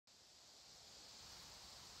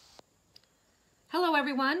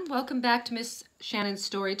everyone. Welcome back to Miss Shannon's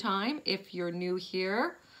Story Time. If you're new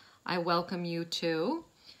here, I welcome you too.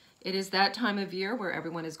 It is that time of year where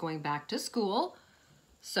everyone is going back to school.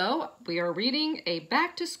 So we are reading a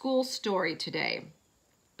back-to-school story today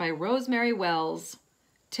by Rosemary Wells,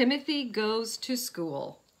 Timothy Goes to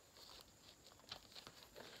School.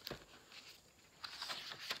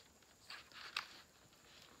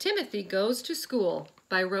 Timothy Goes to School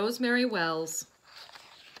by Rosemary Wells.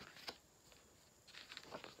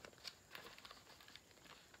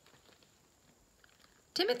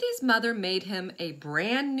 Timothy's mother made him a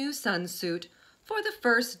brand new sunsuit for the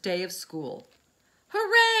first day of school.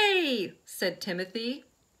 "Hooray!" said Timothy.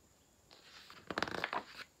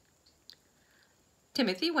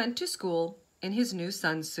 Timothy went to school in his new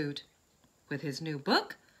sunsuit, with his new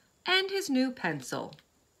book and his new pencil.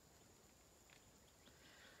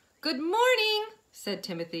 "Good morning," said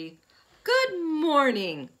Timothy. "Good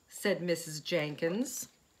morning," said Mrs. Jenkins.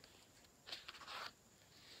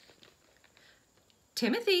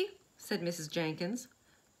 "Timothy," said Mrs. Jenkins,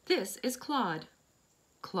 "this is Claude.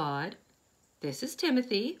 Claude, this is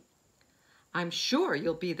Timothy. I'm sure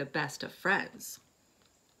you'll be the best of friends."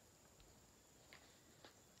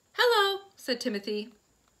 "Hello," said Timothy.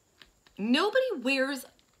 "Nobody wears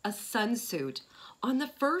a sunsuit on the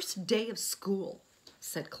first day of school,"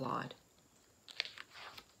 said Claude.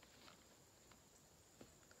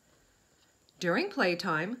 During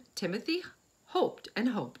playtime, Timothy hoped and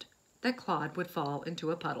hoped that Claude would fall into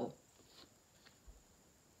a puddle.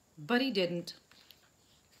 But he didn't.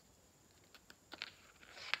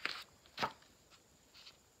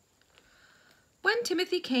 When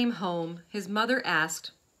Timothy came home, his mother asked,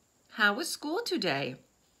 "How was school today?"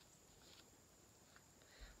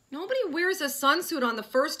 "Nobody wears a sunsuit on the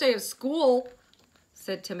first day of school,"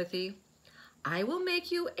 said Timothy. "I will make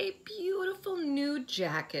you a beautiful new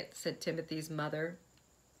jacket," said Timothy's mother.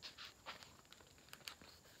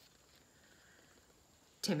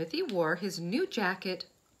 Timothy wore his new jacket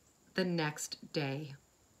the next day.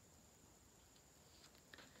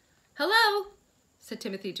 "Hello," said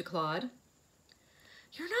Timothy to Claude.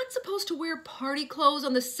 "You're not supposed to wear party clothes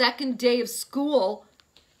on the second day of school,"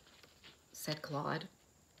 said Claude.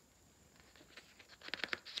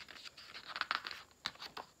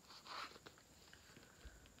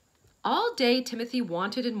 All day, Timothy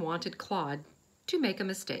wanted and wanted Claude to make a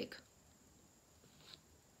mistake.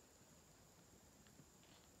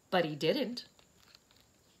 But he didn't.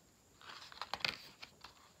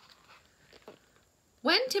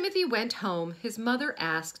 When Timothy went home, his mother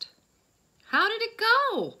asked, "How did it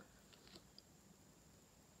go?"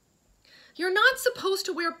 "You're not supposed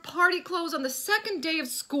to wear party clothes on the second day of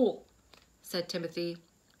school," said Timothy.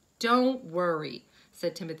 "Don't worry,"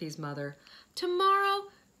 said Timothy's mother.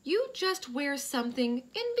 "Tomorrow, you just wear something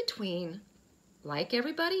in between, like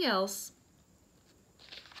everybody else."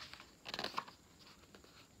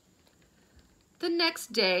 The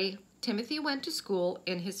next day, Timothy went to school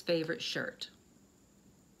in his favorite shirt.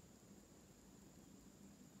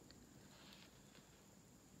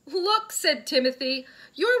 "Look," said Timothy,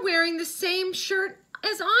 "you're wearing the same shirt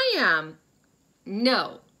as I am."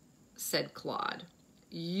 "No," said Claude,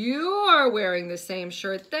 "you're wearing the same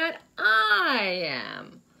shirt that I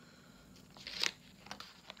am."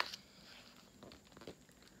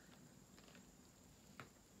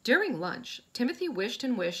 During lunch, Timothy wished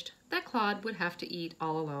and wished that Claude would have to eat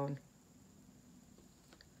all alone.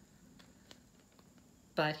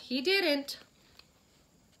 But he didn't.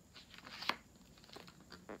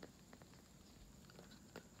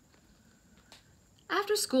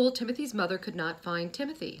 After school, Timothy's mother could not find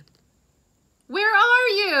Timothy. "Where are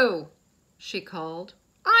you?" she called.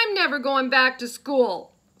 "I'm never going back to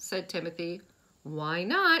school," said Timothy. "Why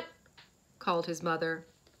not?" called his mother.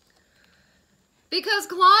 "Because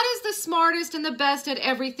Claude is the smartest and the best at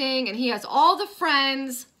everything, and he has all the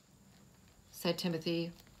friends," said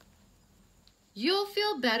Timothy. "You'll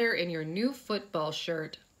feel better in your new football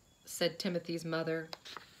shirt," said Timothy's mother.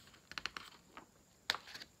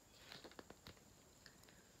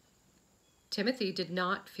 Timothy did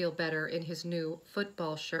not feel better in his new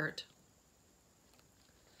football shirt.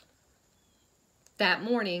 That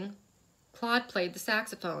morning, Claude played the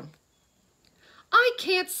saxophone. "I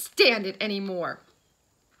can't stand it anymore,"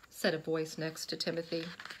 said a voice next to Timothy.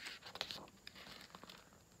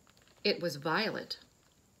 It was Violet.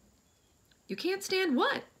 "You can't stand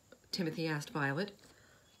what?" Timothy asked Violet.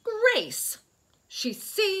 "Grace. She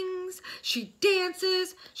sings, she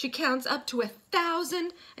dances, she counts up to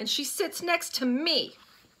 1,000, and she sits next to me."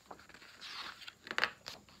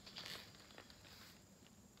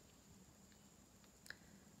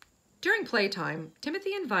 During playtime,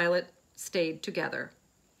 Timothy and Violet stayed together.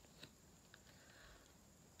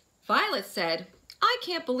 Violet said, "I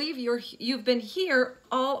can't believe you've been here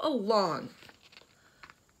all along."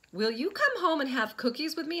 "Will you come home and have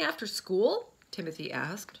cookies with me after school?" Timothy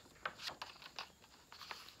asked.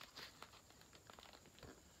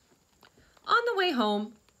 On the way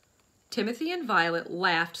home, Timothy and Violet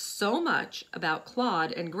laughed so much about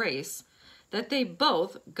Claude and Grace that they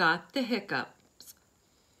both got the hiccups.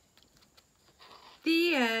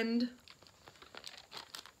 The end.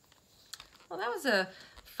 Well, that was a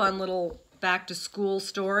fun little back-to-school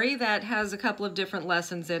story that has a couple of different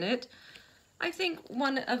lessons in it. I think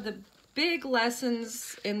one of the big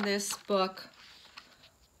lessons in this book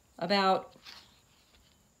about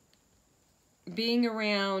being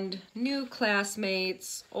around new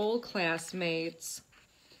classmates, old classmates,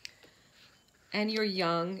 and you're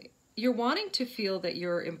young, you're wanting to feel that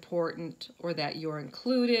you're important or that you're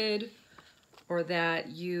included or that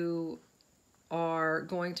you are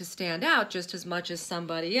going to stand out just as much as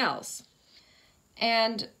somebody else.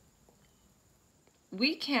 And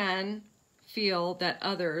we can feel that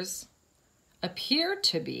others appear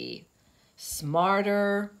to be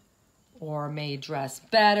smarter or may dress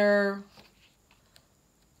better.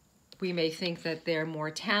 We may think that they're more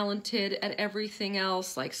talented at everything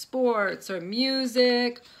else, like sports or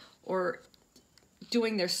music or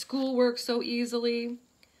doing their schoolwork so easily.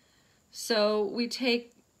 So we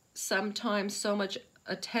take sometimes so much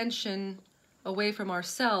attention away from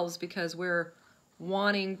ourselves because we're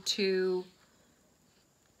wanting to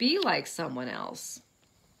be like someone else.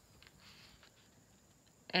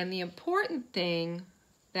 And the important thing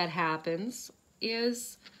that happens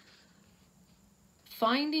is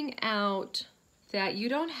finding out that you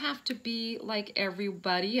don't have to be like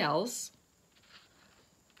everybody else,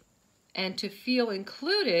 and to feel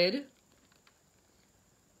included,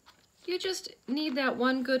 you just need that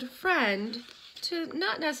one good friend to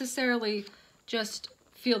not necessarily just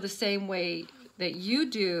feel the same way that you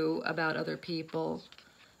do about other people,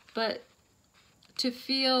 but to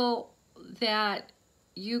feel that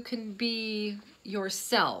you can be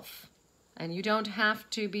yourself and you don't have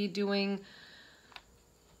to be doing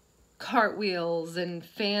cartwheels and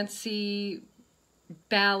fancy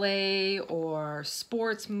ballet or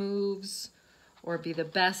sports moves or be the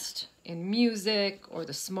best in music or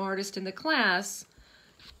the smartest in the class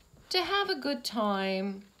to have a good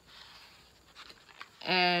time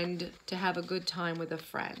and to have a good time with a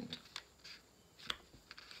friend.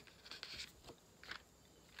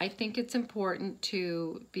 I think it's important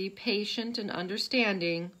to be patient and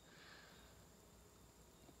understanding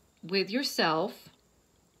with yourself,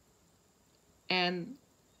 and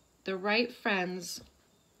the right friends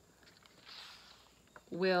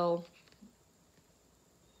will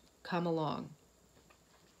come along.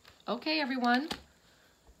 Okay, everyone.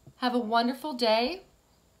 Have a wonderful day.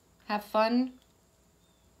 Have fun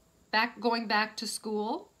going back to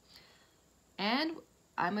school. And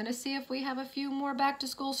I'm going to see if we have a few more back to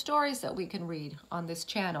school stories that we can read on this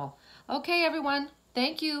channel. Okay, everyone.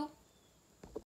 Thank you.